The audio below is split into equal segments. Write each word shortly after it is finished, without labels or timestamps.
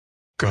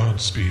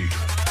Godspeed.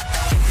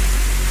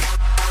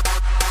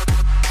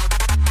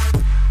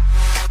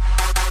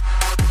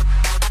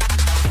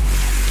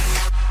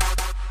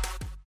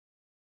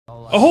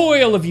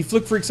 Ahoy, all of you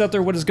flick freaks out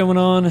there, what is going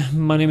on?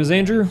 My name is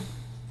Andrew.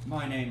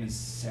 My name is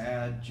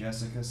Sad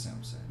Jessica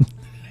Simpson.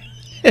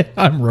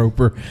 I'm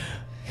Roper.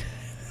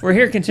 We're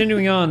here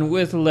continuing on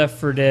with Left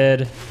 4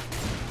 Dead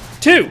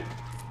 2.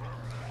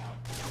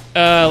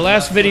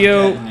 Last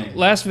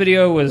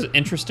video was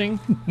interesting.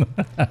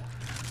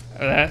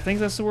 I think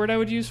that's the word I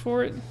would use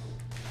for it.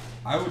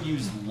 I would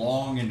use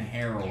long and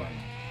harrowing.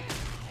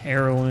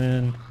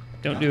 Heroin.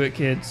 Don't do it,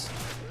 kids.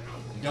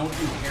 Don't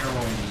do heroin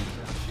either.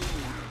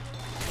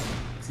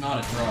 It's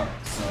not a drug,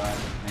 so that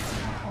makes it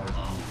hard to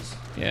use.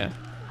 Yeah.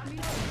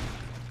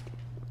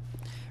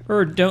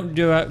 Or don't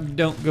go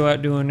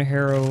out doing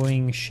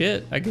harrowing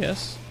shit, I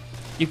guess.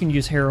 You can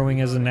use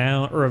harrowing as a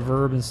noun or a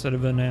verb instead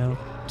of a noun.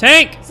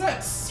 Tank! Is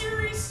that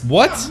serious?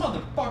 What?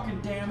 God,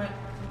 motherfucking damn it.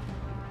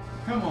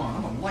 Come on,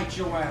 I'm gonna light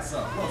your ass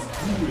up. Let's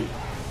do it.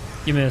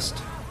 You missed.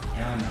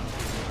 Yeah, I know.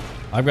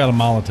 I've got a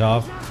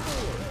Molotov.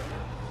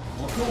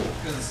 Well, cool,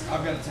 because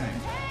I've got a tank.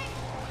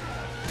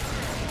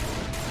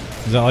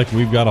 Is that like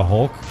we've got a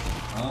Hulk?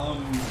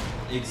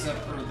 Except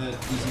for that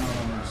he's not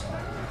on our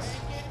side.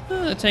 Yes.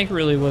 The tank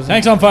really wasn't.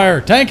 Tank's on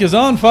fire! Tank is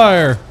on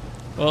fire!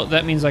 Well,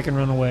 that means I can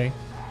run away.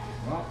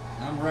 Well,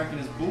 I'm wrecking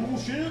his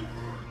bullshit.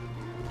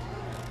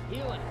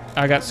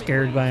 I got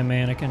scared by a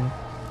mannequin.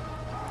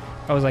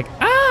 I was like,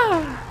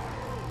 ah!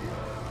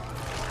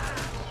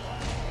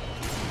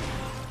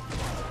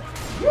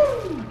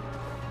 Woo!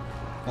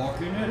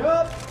 Fucking it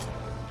up.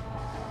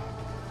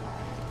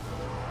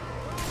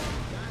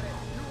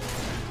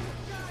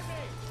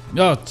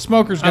 Oh,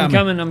 smoker's got me.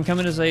 I'm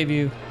coming to save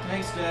you.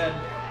 Thanks, Dad.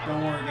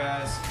 Don't worry,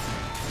 guys.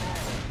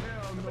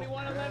 Somebody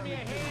want to lend me a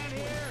hand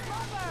here?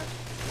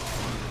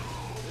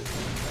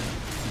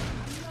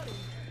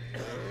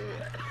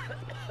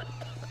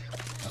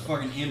 I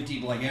fucking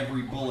emptied like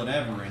every bullet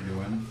ever into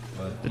him,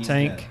 but The he's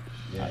tank.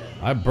 dead. Yeah.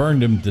 I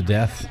burned him to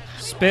death.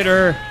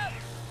 Spitter.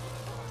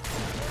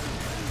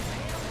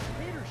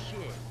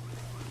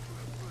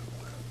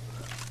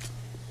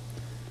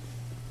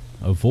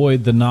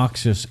 Avoid the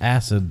noxious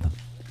acid.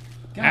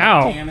 God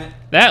Ow. damn it.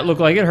 That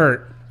looked like it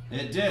hurt.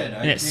 It did.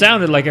 And it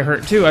sounded like it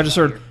hurt too. I just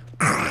heard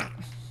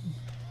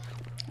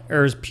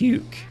there's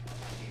puke.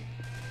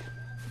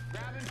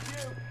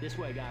 This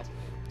way, guys.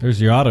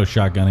 There's your auto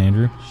shotgun,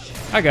 Andrew.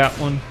 I got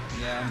one.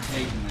 Yeah, I'm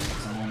taking it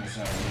because I'm almost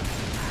out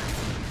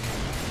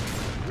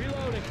of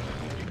Reloading.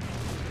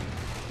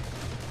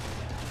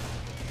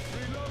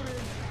 Reloading.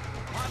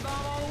 Hot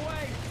bomb all the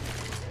way.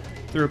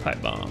 Threw a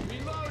pipe bomb.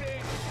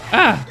 Reloading.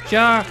 Ah,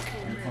 Jock.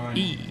 You're fine.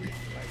 E.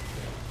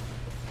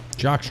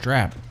 Jock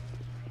strap.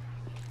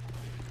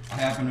 I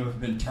happen to have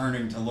been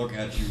turning to look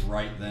at you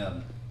right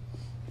then.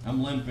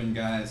 I'm limping,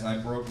 guys. I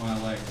broke my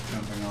leg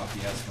jumping off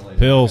the escalator.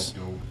 Pills.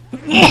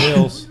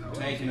 Pills.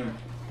 Taking them,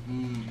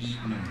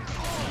 eating them.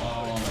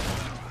 All of them.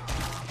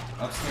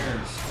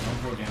 Upstairs.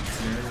 Don't go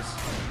downstairs.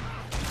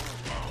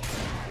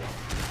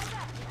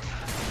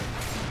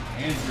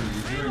 Andrew,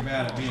 you're very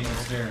bad at being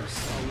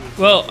upstairs.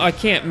 Well, I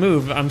can't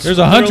move. I'm There's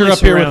a hunter literally up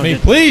here with me.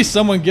 surrounded. Please,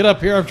 someone get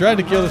up here. I'm trying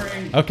to kill this.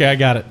 Hurry. Okay, I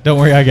got it. Don't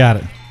worry, I got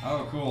it.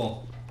 Oh,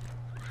 cool.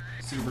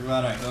 Super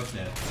glad I hooked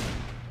it.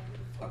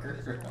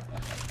 Fucker.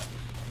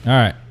 All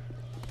right.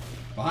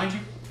 Behind you.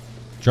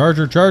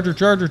 Charger, charger,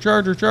 charger,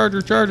 charger, charger,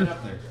 Get charger.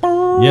 up there.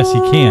 Yes, he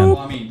can. Well,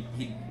 I mean,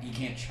 he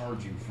can't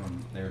charge you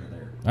from there to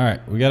there. All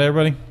right, we got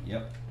everybody?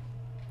 Yep.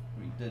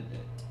 We did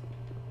it.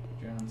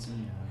 John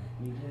Cena.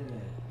 We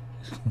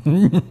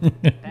did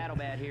it. Battle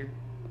bad here.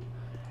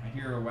 I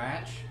hear a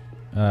watch.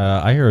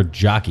 I hear a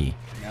jockey.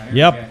 Yeah, I hear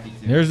Yep, Jackie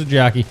too. there's a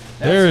jockey. That's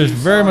There is you,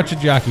 very sorry. much a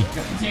jockey.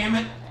 God damn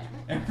it.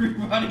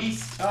 Everybody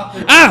stop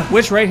it. Ah,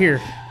 witch right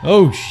here.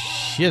 Oh,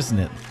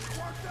 shiznit.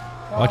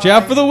 Watch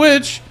out for the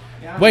witch.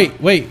 Yeah, I Wait,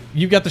 wait.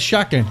 You've got the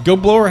shotgun. Go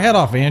blow her head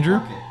off, Andrew.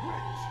 Fuck it.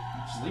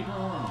 Just leave her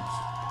alone.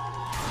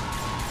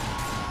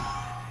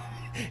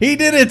 He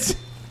did it.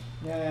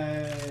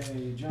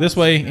 Yay. John This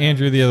way, Cena.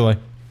 Andrew, the other way.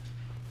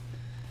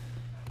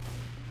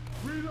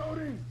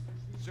 Reloading.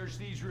 Search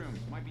these rooms.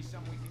 Might be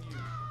something we can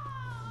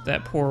use.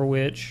 That poor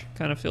witch.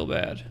 Kind of feel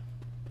bad.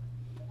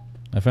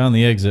 I found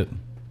the exit.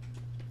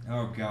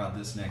 Oh god,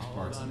 this next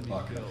part's a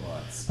bucket of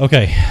butts.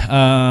 Okay,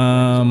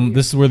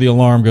 this is where the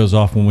alarm goes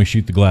off when we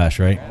shoot the glass,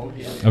 right? Oh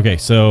yeah. Okay,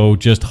 so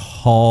just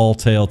haul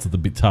tail to the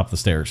top of the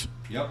stairs.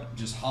 Yep,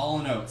 just haul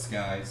and oats,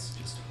 guys.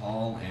 Just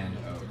haul and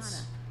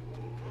oats.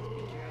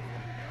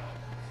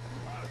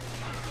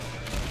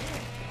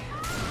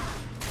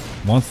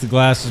 Once the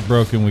glass is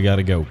broken, we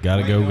gotta go.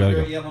 Gotta Wait, go, no, gotta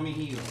no, go. Yeah, let me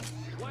heal.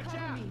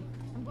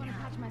 I'm gonna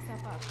patch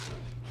myself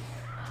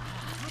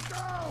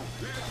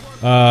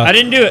up. I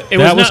didn't do it. It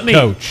That was was not me.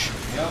 Coach.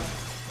 Yep.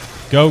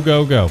 Go,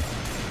 go, go.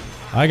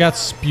 I got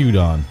spewed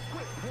on.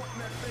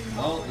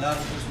 Well,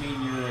 that'll just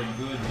mean you're a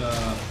good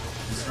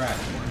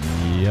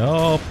distraction.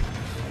 Yup.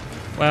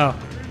 Wow.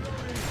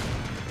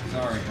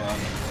 Sorry, bud.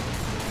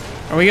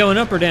 Are we going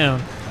up or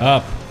down?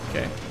 Up.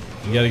 Okay.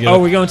 You gotta get Oh,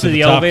 up we're going to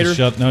the top elevator?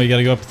 shut, no, you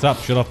gotta go up the top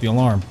to shut off the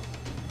alarm.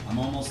 I'm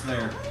almost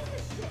there.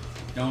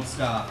 Don't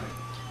stop it.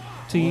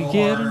 Till A you little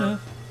get harder.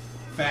 enough.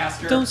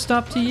 Faster. Don't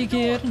stop till you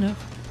get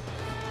enough.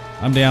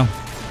 I'm down.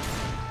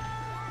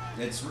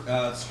 It's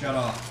shut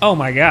off. Oh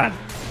my god.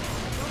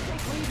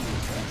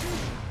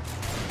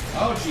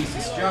 Oh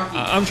Jesus, jockey.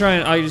 I'm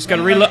trying. I just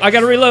gotta reload. I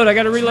gotta reload. I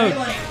gotta reload.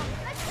 Melee.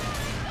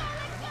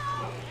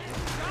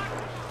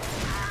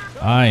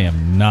 I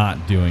am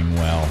not doing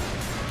well.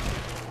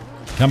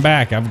 Come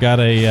back. I've got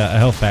a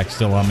health pack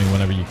still on me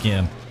whenever you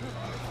can.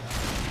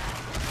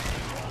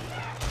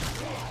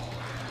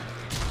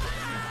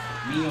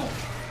 Neil.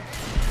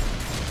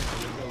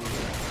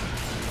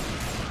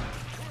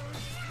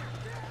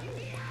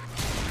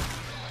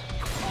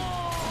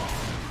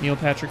 Neil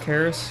Patrick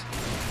Harris.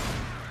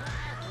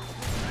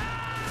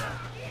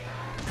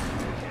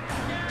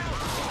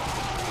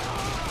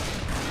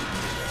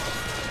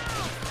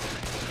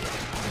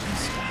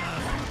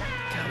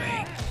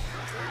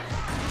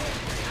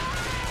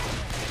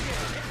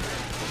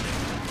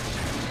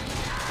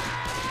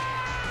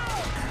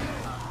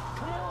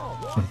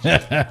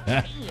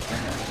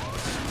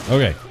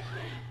 Okay.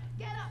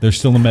 There's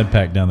still a med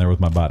pack down there with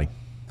my body.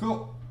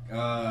 Cool.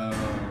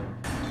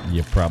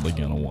 You're probably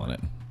gonna want it.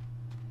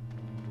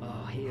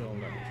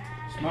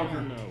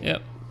 Smoker.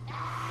 Yep.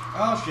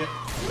 Oh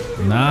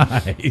shit.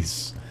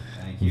 Nice.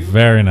 Thank you.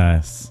 Very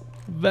nice.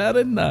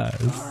 Very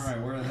nice.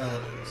 Alright, where the hell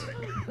is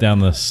it? Down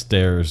the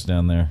stairs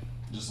down there.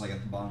 Just like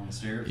at the bottom of the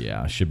stairs?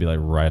 Yeah, should be like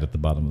right at the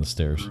bottom of the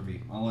stairs.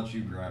 Groovy. I'll let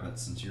you grab it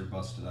since you're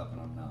busted up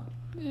and I'm not.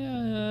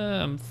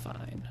 Yeah, I'm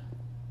fine.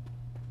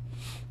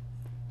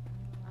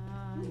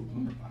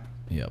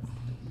 Yep.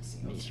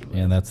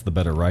 And that's the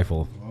better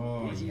rifle.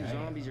 Oh, These yeah.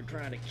 zombies are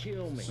trying to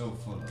kill me. So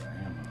full of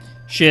ammo.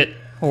 Shit.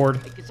 Horde.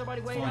 Hey, can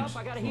somebody wait up?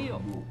 I gotta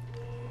heal.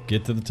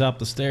 Get to the top of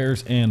the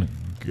stairs and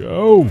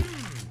go.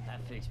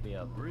 That fixed me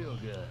up real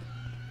good.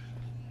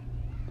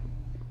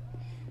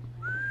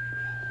 Where'd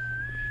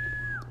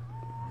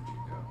you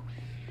go?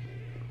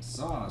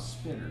 Saw a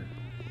spitter.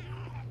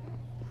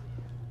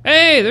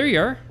 Hey, there you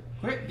are.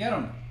 Quick, get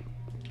him.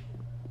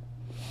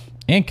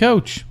 And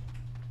coach.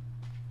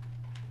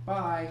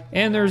 Bye.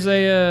 And there's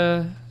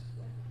a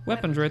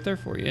weapons right there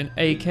for you. An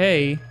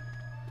AK-47.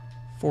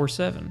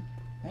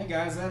 Hey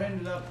guys, that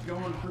ended up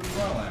going pretty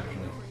well actually.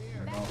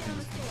 All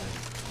things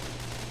considered.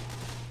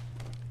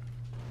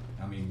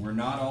 I mean, we're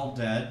not all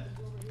dead.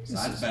 So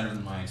that's better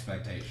than my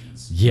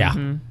expectations. Yeah.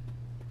 Mhm.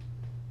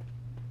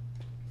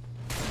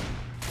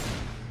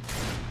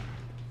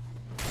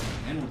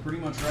 And we're pretty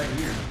much right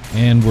here.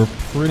 And we're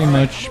pretty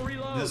much.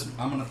 This,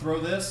 I'm gonna throw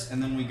this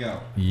and then we go.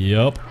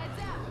 Yep. Go,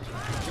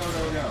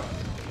 go, go.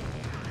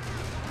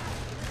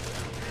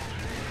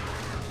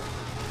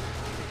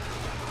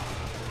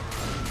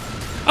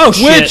 Oh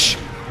shit! Which?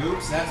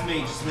 Oops, that's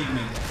me. Just leave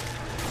me.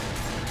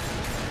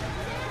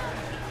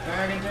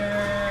 Dragon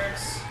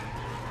Turks.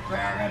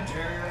 Dragon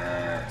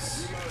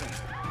Turks.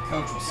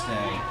 Coach will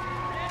stay.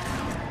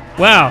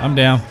 Wow. I'm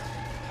down.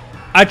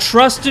 I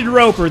trusted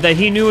Roper that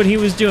he knew what he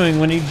was doing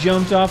when he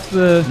jumped off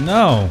the...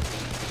 No.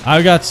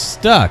 I got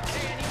stuck.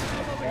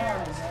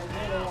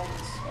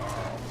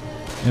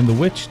 And the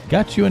witch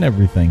got you and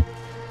everything.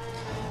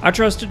 I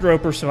trusted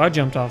Roper, so I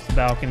jumped off the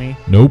balcony.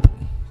 Nope.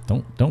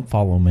 Don't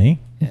follow me.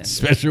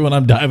 Especially when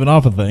I'm diving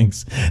off of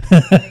things.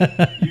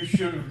 You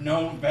should have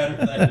known better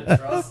than to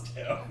trust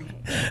him.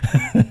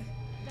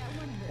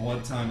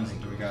 What time is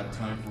it? Do we got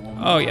time for one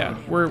more? Oh yeah,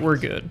 we're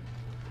good.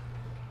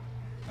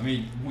 I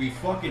mean, we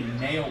fucking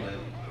nailed it.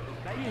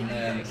 And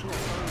then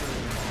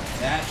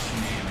that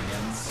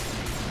shenanigans.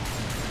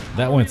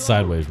 That went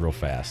sideways real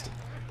fast.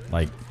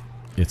 Like,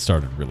 it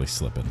started really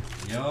slipping.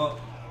 Yup.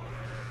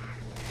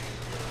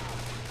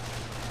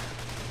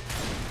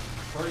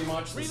 Pretty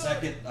much the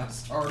second I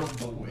startled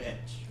the witch,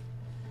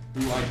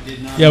 who I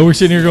did not. Yeah, we're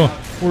sitting here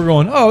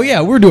going, oh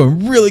yeah, we're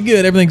doing really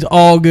good. Everything's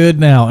all good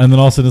now. And then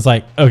all of a sudden it's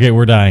like, okay,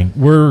 we're dying.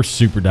 We're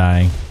super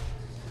dying.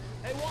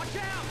 Hey, watch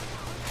out!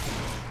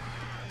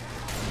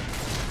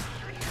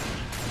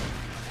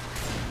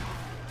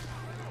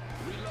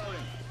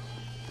 Reloading.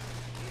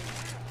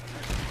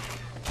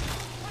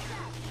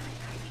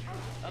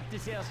 Up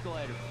this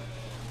escalator.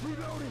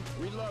 Reloading.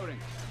 Reloading.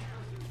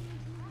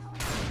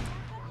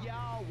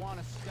 Y'all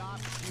wanna stop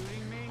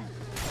shooting me?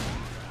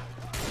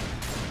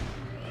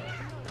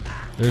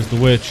 There's the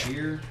witch.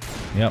 Here,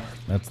 Yep,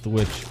 that's the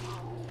witch.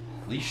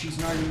 at least she's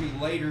not gonna be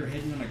later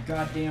hidden in a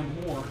goddamn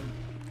horde.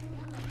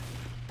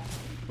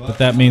 But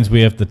that means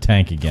we have to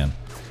tank again.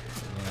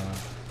 Yeah.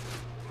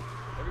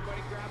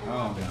 Everybody grab a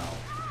Oh no.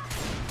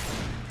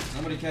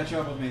 Somebody catch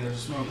up with me. There's a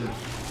smoker.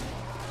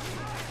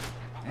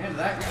 And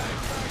that guy.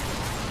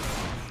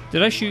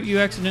 Did I shoot you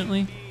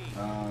accidentally?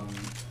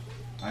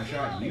 I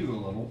shot you a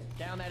little.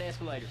 down that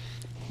escalator.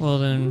 Well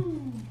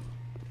then,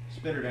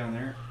 Spitter down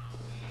there.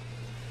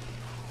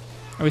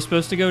 are we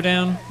supposed to go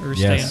down or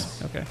Yes.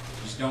 stay on? Okay.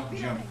 Just don't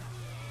jump.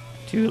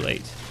 Too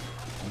late.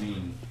 I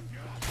mean,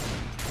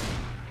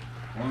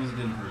 as long as it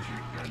didn't hurt you.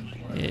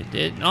 Good. It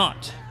did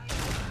not.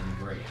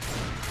 Great.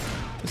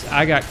 'Cause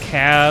I got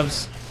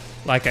calves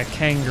like a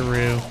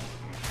kangaroo.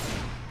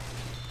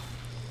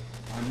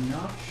 I'm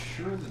not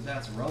sure that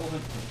that's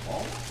relevant to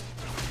Paul.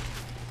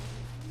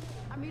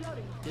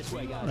 This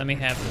way, guys. Let me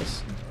have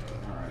this.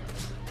 Alright.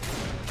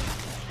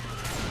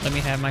 Let me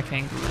have my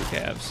kangaroo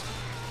calves.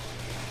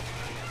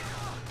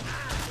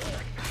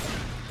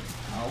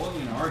 I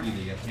wasn't gonna argue that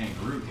you got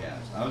kangaroo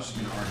calves. I was just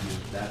gonna argue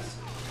that that's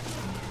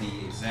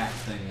the exact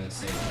thing that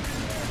saved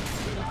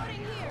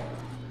me.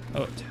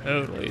 Oh, it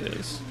totally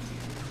is.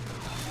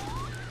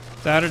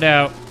 Without a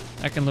doubt,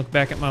 I can look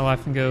back at my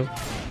life and go,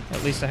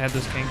 at least I had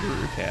those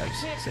kangaroo calves.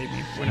 Save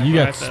me whenever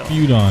You I got fell.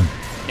 spewed on.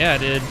 Yeah, I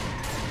did.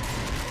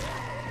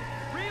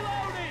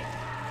 Reloading!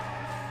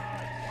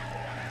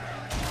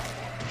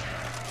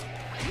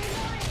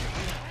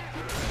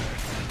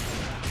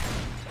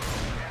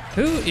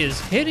 Who is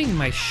hitting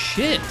my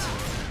shit?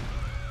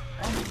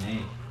 Probably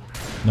me.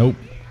 Nope.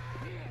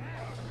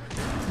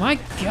 My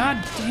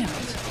god damn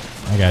it.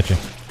 I got you.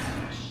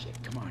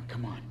 Shit, come on,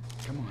 come on,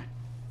 come on.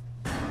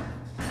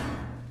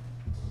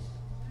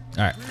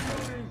 All right.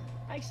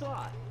 Thanks a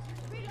lot.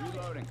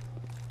 Reloading.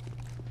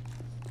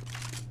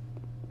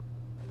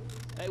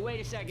 Hey,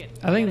 wait a second.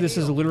 I think this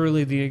is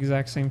literally the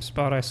exact same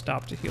spot I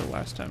stopped to heal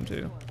last time,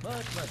 too. Much,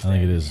 much I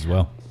think it is as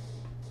well.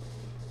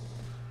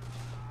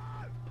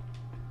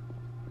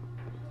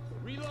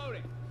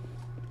 Reloading.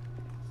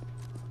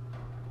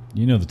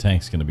 You know the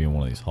tank's going to be in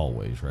one of these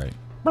hallways, right?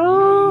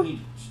 You need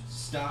to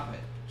stop it.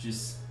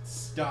 Just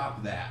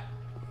stop that.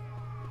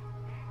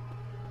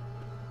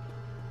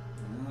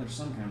 Well, there's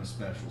some kind of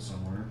special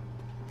somewhere.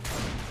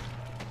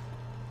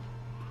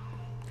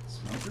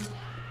 Smoker?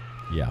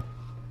 Yeah.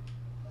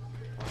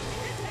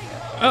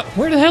 Oh,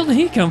 where the hell did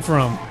he come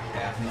from?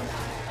 Daphne?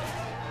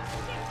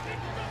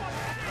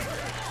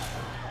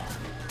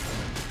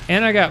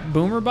 And I got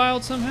boomer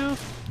biled somehow?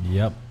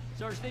 Yep.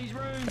 Search these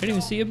rooms. I didn't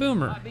even see a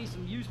boomer. Might be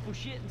some useful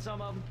shit in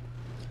some of them.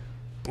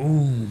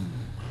 Boom.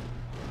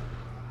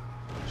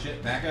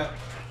 Shit, back up.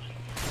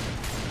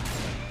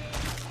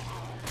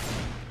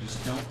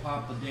 Just don't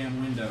pop the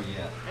damn window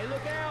yet. Hey,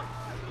 look out!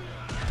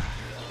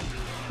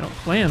 I don't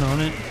plan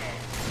on it.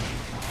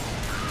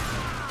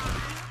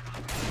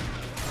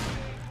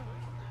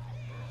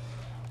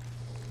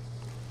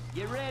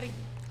 Get ready.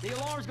 The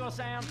alarm's gonna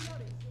sound. That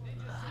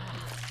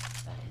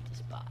hit the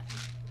spot.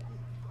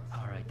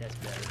 All right, that's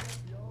better.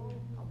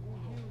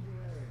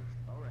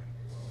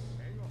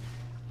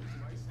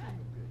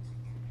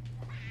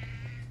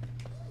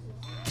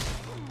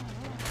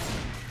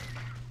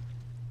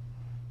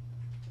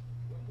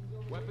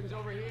 Weapons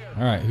over here.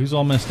 All right. Who's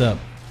all messed up?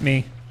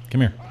 Me.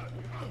 Come here.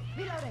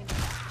 Reloading.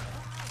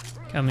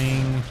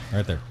 Coming.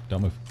 Right there.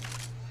 Don't move.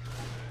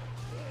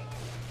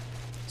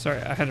 Sorry,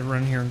 I had to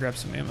run here and grab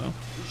some ammo.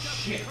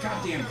 Shit,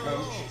 goddamn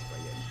coach.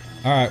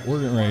 All right.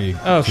 We're getting ready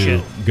Oh, to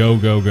shit. go,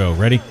 go, go.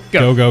 Ready?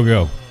 Go. Go, go,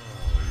 go.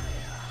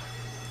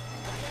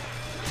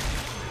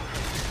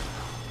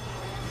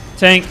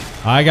 Tank.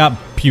 I got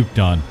puked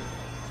on.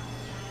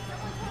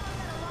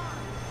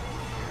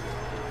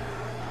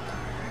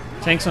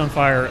 Tank's on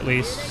fire at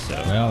least, so.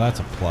 Well, that's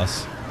a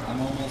plus. I'm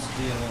almost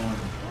feeling.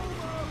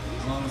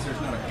 As long as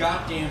there's not a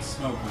goddamn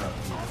smoker up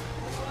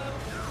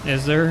here.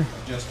 Is there?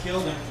 Just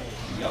killed him.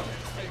 Yup.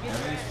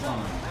 Everything's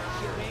fine.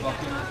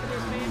 Fucking.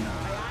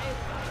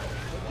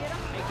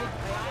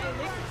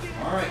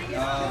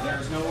 Alright,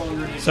 there's no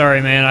longer any.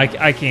 Sorry, man.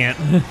 I can't.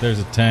 There's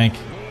a tank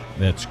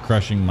that's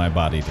crushing my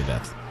body to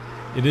death.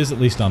 It is at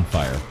least on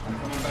fire. I'm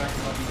coming back to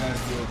help you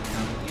guys deal with it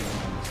now that you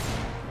own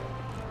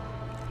this.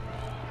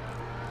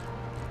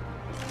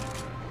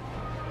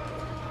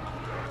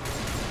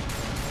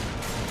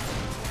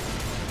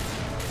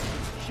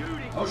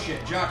 Oh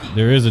shit, jockey.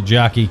 There is a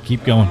jockey.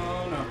 Keep going.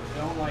 Oh no,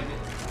 don't like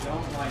it.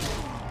 Don't like it.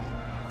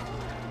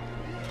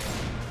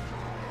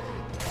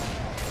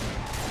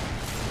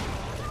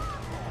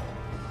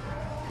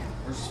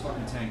 Where's this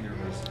fucking tank there?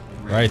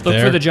 Right Look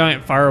there. for the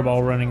giant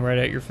fireball running right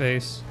at your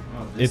face.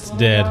 Oh, this It's little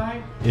dead.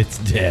 guy? It's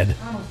dead.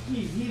 Oh,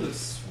 he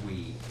looks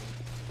sweet.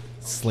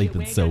 Sleeping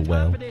We ain't so got time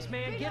well. for this,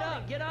 man. Get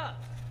up, get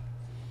up.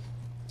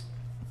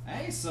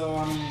 Hey, so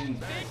I mean,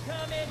 Big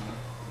coming.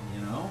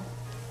 you know,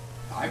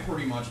 I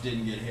pretty much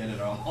didn't get hit at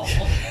all.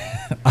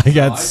 I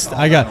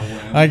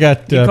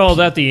got You called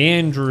that the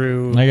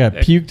Andrew. I got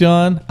puked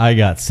on. I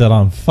got set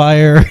on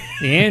fire.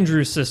 The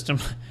Andrew system.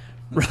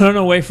 Run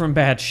away from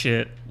bad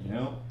shit. You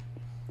know,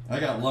 I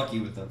got lucky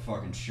with the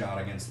fucking shot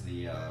against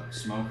the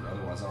smoker.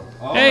 Otherwise, I would.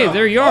 Oh, Hey, no.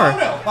 there you are. Oh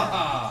no!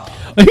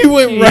 Haha. He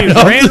went He right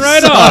off ran the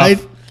right side.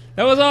 off.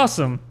 That was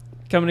awesome.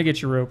 Coming to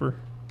get you, Roper.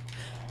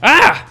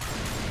 Ah!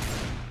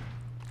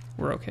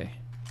 We're okay.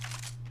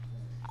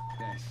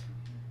 Thanks.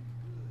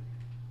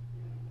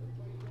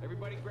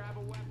 Everybody grab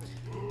a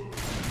weapon.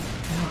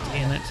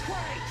 Damn it.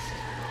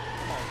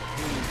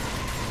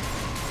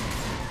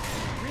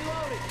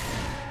 Reloading.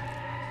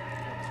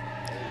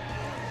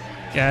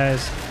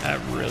 Guys, I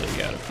really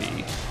gotta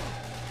pee.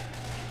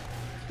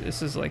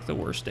 This is like the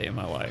worst day of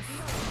my life.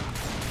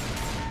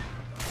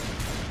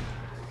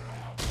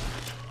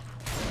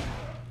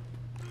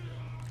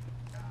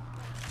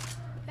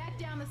 Back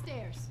down the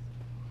stairs.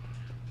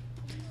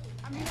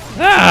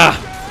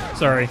 Ah!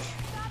 Sorry.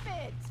 Stop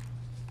it.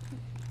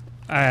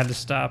 I had to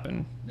stop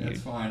and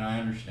That's fine. I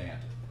understand.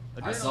 I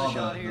Adrenaline saw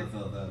shot the here.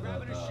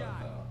 Grabbing a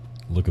shot.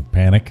 look of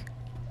panic.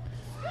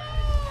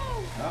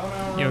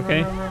 No, You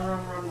okay?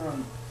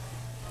 Run.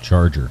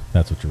 Charger.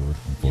 That's what you're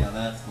looking for. Yeah,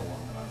 that's the one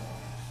that I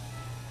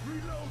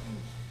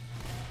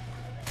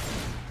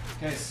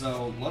want. Okay,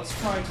 so let's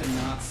try to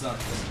not suck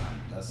this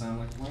time. Does that sound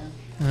like a plan?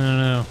 I don't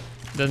know.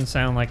 Doesn't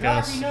sound like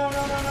us. Rocky, no.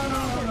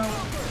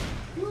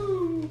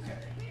 Woo, okay.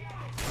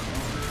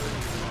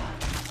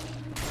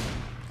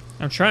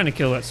 I'm trying to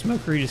kill that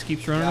smoker. He just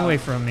keeps running Yeah. away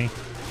from me.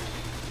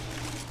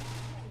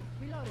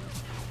 Reloading.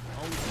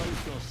 Only place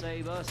gonna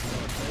save us is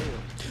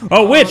ourselves.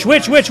 Oh, witch!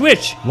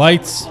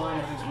 Lights.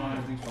 Everything's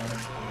fine.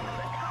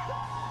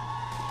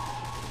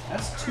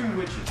 That's 2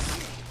 witches.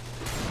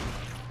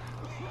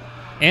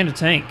 And a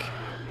tank.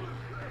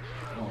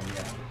 Oh,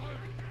 yeah.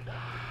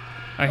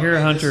 I hear a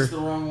Okay, hunter. This is the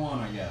wrong one,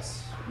 I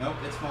guess. Nope,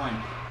 it's fine.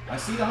 I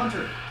see the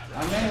hunter.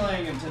 I'm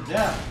meleeing him to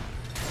death.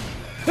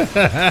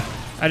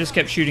 I just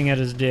kept shooting at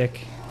his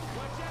dick.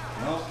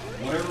 Well,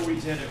 whatever we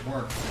did, it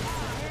worked.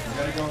 We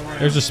gotta go around.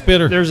 There's a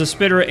spitter. There's a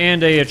spitter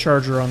and a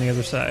charger on the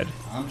other side.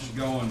 I'm just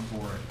going for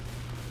it.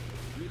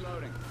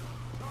 Reloading.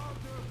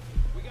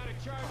 We got a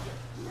charger.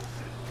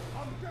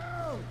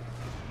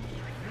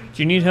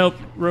 Do you need help,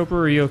 Roper,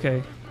 or are you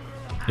okay?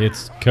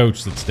 It's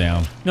Coach that's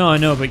down. No, I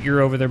know, but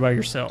you're over there by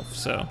yourself,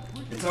 so.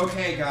 It's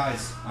okay,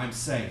 guys. I'm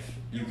safe.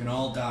 You can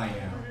all die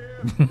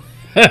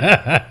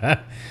now.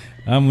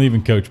 I'm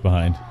leaving Coach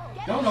behind.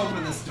 Don't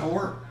open this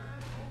door.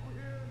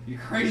 You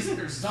crazy?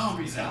 There's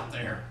zombies out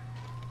there.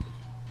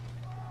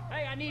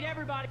 Hey, I need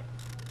everybody.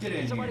 Get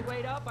in Somebody here.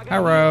 wait up. I got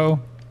Hello.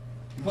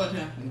 But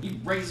you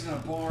raising a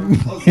barn.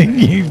 Close the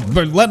door.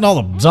 But letting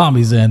all the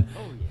zombies in.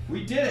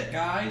 We did it,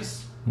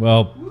 guys.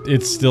 Well,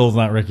 it's still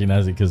not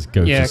recognizing because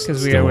Coach Yeah, is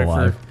 'cause we still gotta wait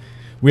for- alive.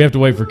 We have to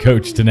wait for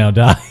Coach to now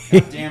die.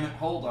 Damn it!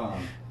 Hold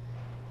on.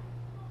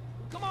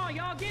 Come on,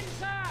 y'all, get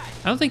inside.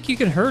 I don't think you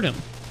can hurt him.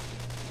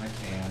 I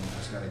can. I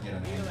just gotta get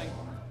an angle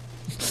on her.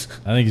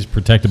 I think he's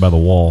protected by the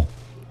wall.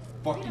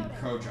 Fucking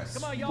Coach! I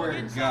Come on, y'all, swear get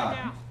to inside God.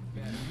 now.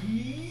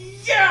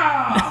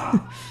 Yeah!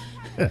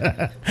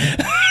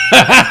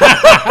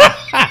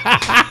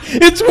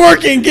 It's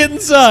working. Get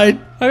inside.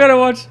 I gotta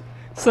watch.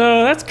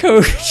 So that's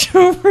Coach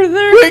over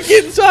there. Quick,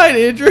 get inside,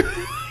 Andrew.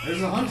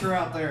 There's a hunter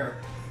out there.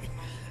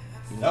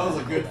 That was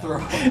a good throw.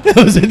 That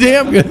was a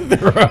damn good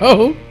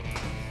throw.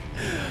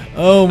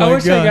 Oh my I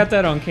wish god. I got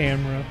that on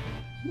camera.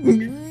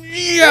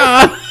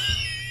 Yeah.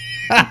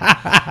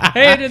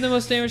 Hey, I did the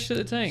most damage to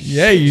the tank.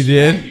 Yeah, you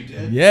did. Yeah, you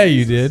did. Yeah,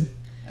 you did.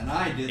 And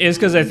I did. It's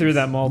because I threw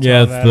that Molotov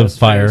Yeah, at it's the his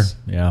fire. face.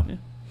 Yeah.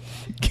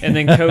 And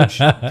then Coach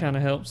kind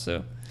of helped,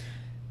 so.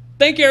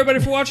 Thank you, everybody,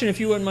 for watching. If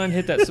you wouldn't mind,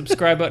 hit that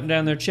subscribe button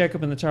down there. Check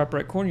up in the top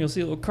right corner. You'll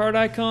see a little card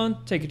icon.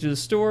 Take you to the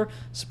store.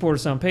 Support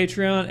us on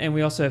Patreon. And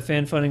we also have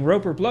fan funding.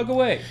 Roper, plug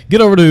away.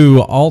 Get over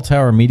to All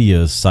Tower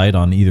Media's site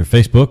on either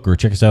Facebook or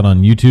check us out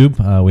on YouTube.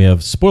 We have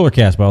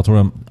Spoilercast by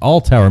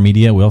All Tower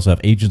Media. We also have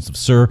Agents of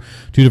Sir,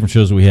 2 different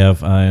shows that we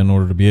have in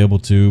order to be able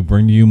to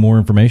bring you more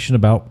information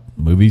about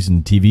movies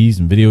and TVs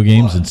and video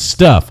games and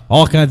stuff.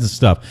 All kinds of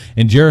stuff.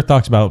 And Jared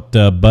talks about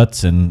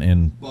butts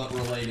and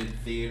Butt-related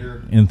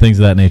theater. things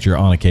of that nature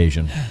on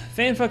occasion.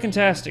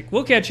 Fan-fucking-tastic.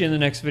 We'll catch you in the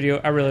next video.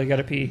 I really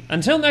gotta pee.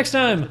 Until next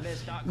time,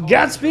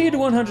 Godspeed to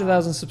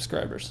 100,000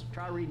 subscribers.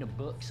 Try reading a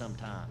book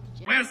sometime.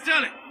 Where's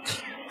Sterling?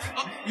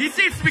 Oh, he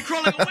seems to be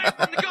crawling away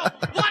from the goal.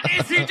 What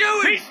is he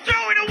doing? He's doing